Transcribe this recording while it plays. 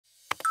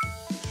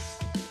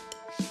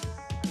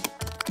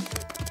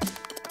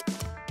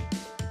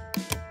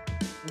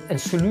and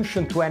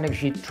solution to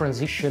energy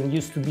transition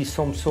used to be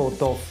some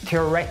sort of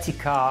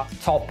theoretical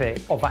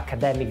topic of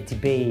academic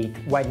debate,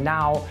 while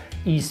now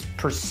is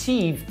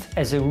perceived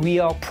as a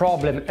real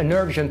problem, an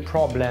urgent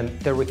problem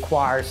that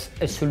requires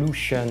a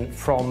solution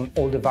from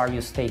all the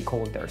various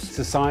stakeholders.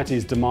 Society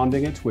is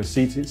demanding it. We're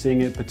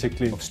seeing it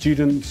particularly of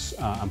students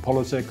and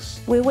politics.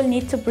 We will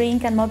need to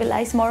bring and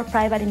mobilize more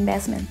private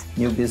investment.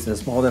 New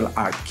business models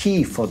are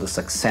key for the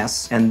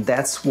success, and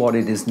that's what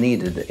it is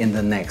needed in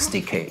the next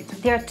decade.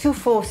 There are two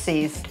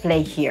forces at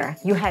play here.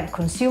 You have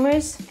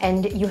consumers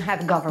and you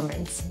have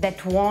governments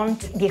that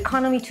want the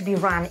economy to be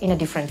run in a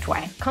different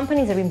way.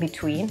 Companies are in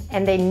between,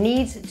 and they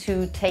need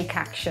to take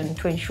action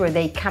to ensure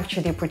they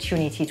capture the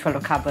opportunity to a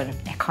low-carbon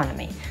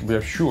economy. We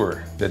are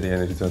sure that the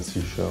energy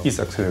transition is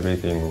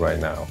accelerating right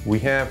now. We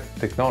have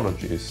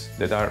technologies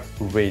that are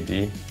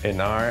ready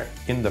and are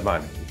in the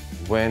money.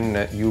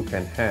 When you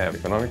can have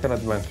economical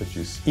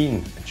advantages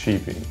in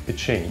achieving a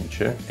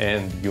change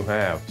and you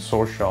have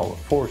social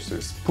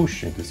forces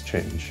pushing this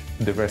change,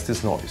 the rest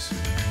is noise.